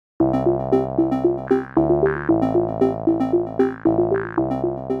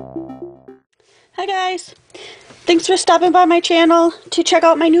Hi guys! Thanks for stopping by my channel to check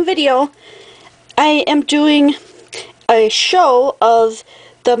out my new video. I am doing a show of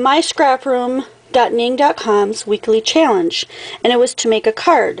the myscraproom.ning.com's weekly challenge, and it was to make a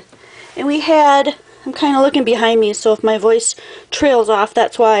card. And we had, I'm kind of looking behind me, so if my voice trails off,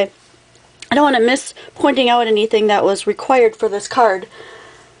 that's why. I don't want to miss pointing out anything that was required for this card.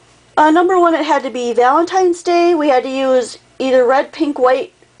 Number one, it had to be Valentine's Day. We had to use either red, pink,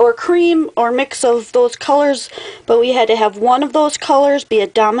 white, or cream, or mix of those colors, but we had to have one of those colors be a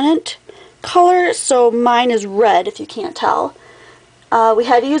dominant color, so mine is red if you can't tell. We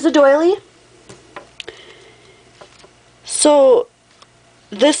had to use a doily. So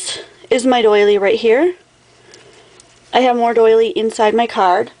this is my doily right here. I have more doily inside my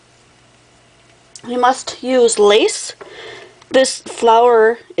card. We must use lace. This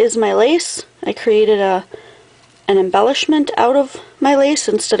flower is my lace. I created an embellishment out of my lace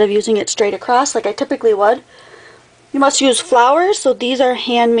instead of using it straight across like I typically would. You must use flowers, so these are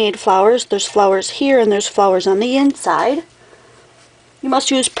handmade flowers. There's flowers here and there's flowers on the inside. You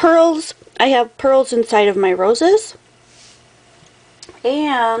must use pearls. I have pearls inside of my roses.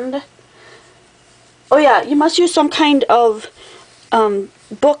 And, oh yeah, you must use some kind of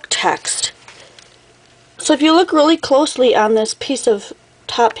book text. So if you look really closely on this piece of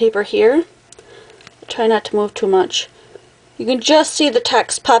top paper here, try not to move too much, you can just see the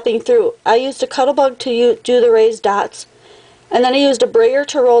text popping through. I used a Cuttlebug to do the raised dots, and then I used a brayer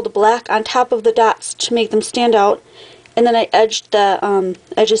to roll the black on top of the dots to make them stand out, and then I edged the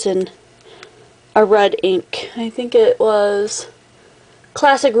edges in a red ink. I think it was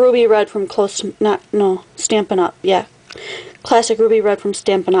Classic Ruby Red from Stampin' Up. Yeah, Classic Ruby Red from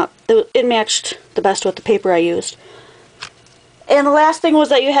Stampin' Up. It matched the best with the paper I used. And the last thing was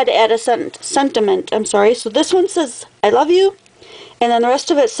that you had to add a sentiment. So this one says, I love you. And then the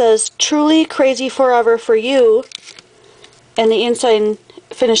rest of it says, truly crazy forever for you. And the inside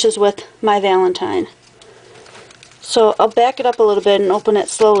finishes with, my Valentine. So I'll back it up a little bit and open it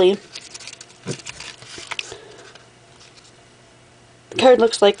slowly. The card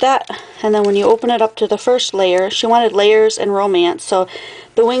looks like that. And then when you open it up to the first layer, she wanted layers and romance. So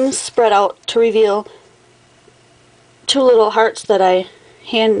the wings spread out to reveal two little hearts that I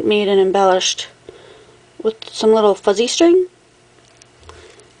handmade and embellished with some little fuzzy string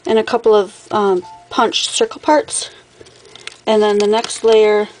and a couple of punched circle parts. And then the next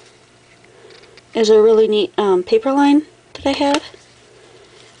layer is a really neat paper line that I had.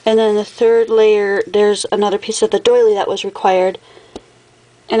 And then the third layer, there's another piece of the doily that was required.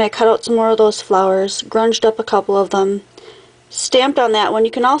 And I cut out some more of those flowers, grunged up a couple of them, stamped on that one.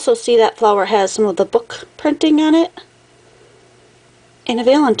 You can also see that flower has some of the book printing on it. And a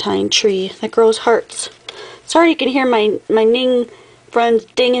Valentine tree that grows hearts. Sorry you can hear my Ning friends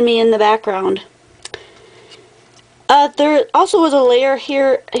dinging me in the background. There also was a layer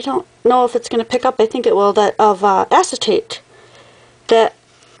here, I don't know if it's going to pick up, I think it will, that of acetate that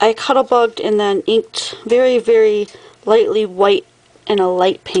I Cuttlebugged and then inked very, very lightly white and a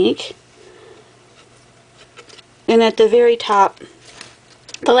light pink. And at the very top,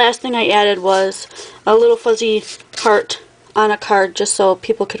 the last thing I added was a little fuzzy heart on a card just so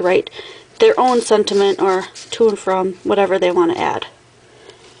people could write their own sentiment or to and from, whatever they want to add.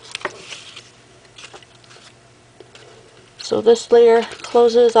 So this layer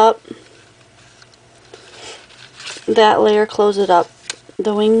closes up, that layer closes up,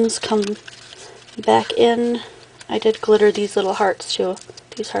 the wings come back in. I did glitter these little hearts too.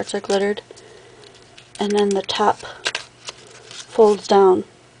 These hearts are glittered. And then the top folds down.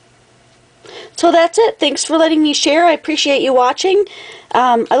 So that's it. Thanks for letting me share. I appreciate you watching.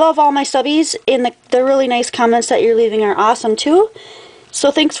 I love all my subbies, and the really nice comments that you're leaving are awesome too. So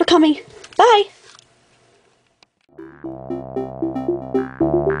thanks for coming. Bye!